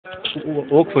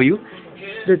work for you?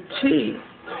 The tea,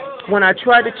 when I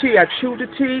tried the tea, I chewed the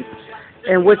tea,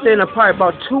 and within probably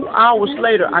about 2 hours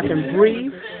later, I can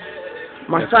breathe.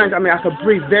 My sons, I could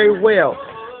breathe very well.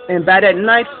 And by that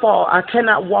nightfall, I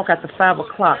cannot walk after 5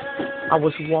 o'clock. I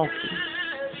was walking.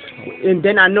 And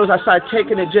then I noticed I started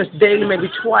taking it just daily, maybe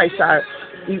twice. I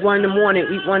eat one in the morning,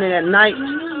 eat one in at night,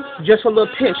 just a little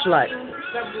pinch like.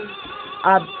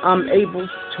 I'm able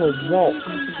to walk.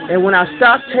 And when I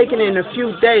stopped taking it in a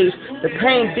few days, the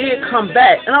pain did come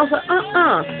back. And I was like,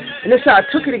 And then so I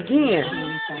took it again,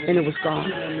 and it was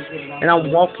gone. And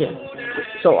I'm walking.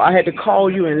 So I had to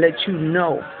call you and let you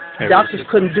know. Doctors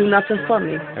couldn't do nothing for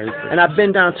me. And I've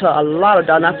been down to a lot of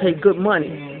doctors, and I paid good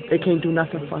money. They can't do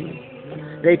nothing for me.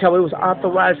 They told me it was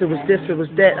authorized, it was this, it was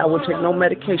that. I would take no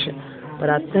medication.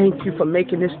 But I thank you for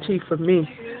making this tea for me,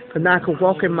 because now I can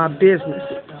walk in my business.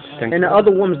 And the other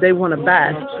women, they want to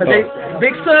buy. Cause they,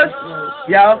 big sis,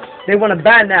 y'all, they want to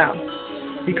buy now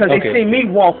because they see me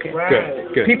walking.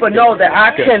 Good. People know that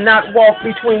I cannot walk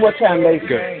between what time, ladies?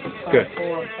 Good.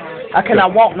 I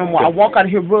cannot walk no more. I walk out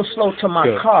of here real slow to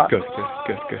my car. Good.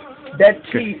 That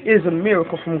tea is a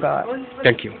miracle from God.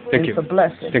 Thank you. It's a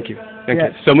blessing. Thank you.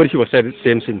 So many people said the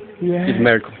same thing. It's a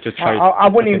miracle. Just try it. I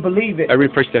wouldn't even believe it. Every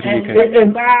person that you can.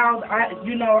 And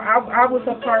I was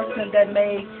a person that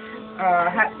made.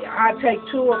 I take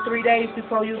 2 or 3 days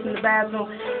before using the bathroom.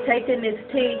 Taking this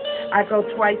tea, I go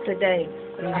twice a day.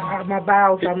 My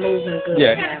bowels are moving good.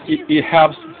 Yeah, it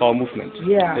helps bowel movement.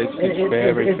 Yeah, it's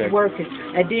very working.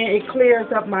 And then it clears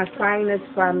up my sinus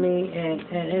for me, and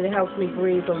it helps me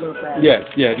breathe a little better.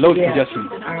 Low congestion.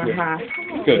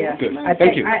 Good.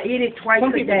 Thank you. I eat it twice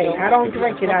a day. I don't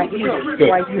drink it. I eat it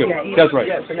twice a day. That's right.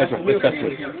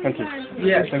 Thank you.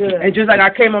 Yes, and just like I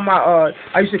came on my,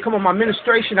 I used to come on my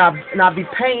ministration, and I'd be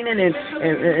painting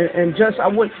and just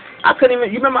I couldn't even.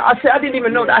 You remember I said I didn't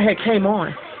even know that I had came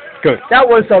on. Good. That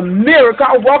was a miracle.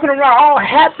 I was walking around all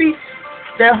happy.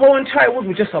 That whole entire week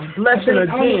was just a blessing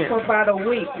again. For about a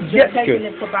week. Taking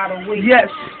it for about a week. Yes.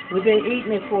 We've been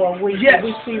eating it for a week. Yes.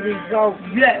 We see results.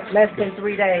 Yes. Less than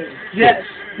 3 days. Yes.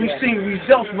 We see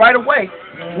results right away.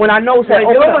 When I know that.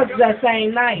 It was that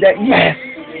same night.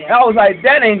 I was like,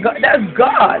 that ain't God. That's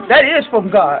God. That is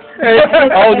from God.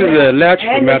 All the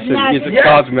natural medicine is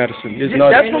God's medicine. It's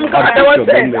not. That's from God. That's what I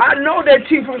said. I know that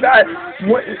tea from God.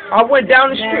 I went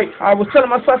down the street. I was telling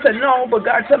myself, I said, no, but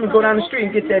God told me to go down the street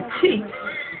and get that tea.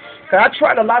 Cause I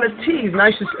tried a lot of teas, and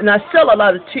I sell a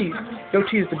lot of teas. Your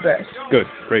tea is the best. Good,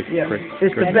 great.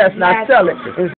 It's the best, and I sell it.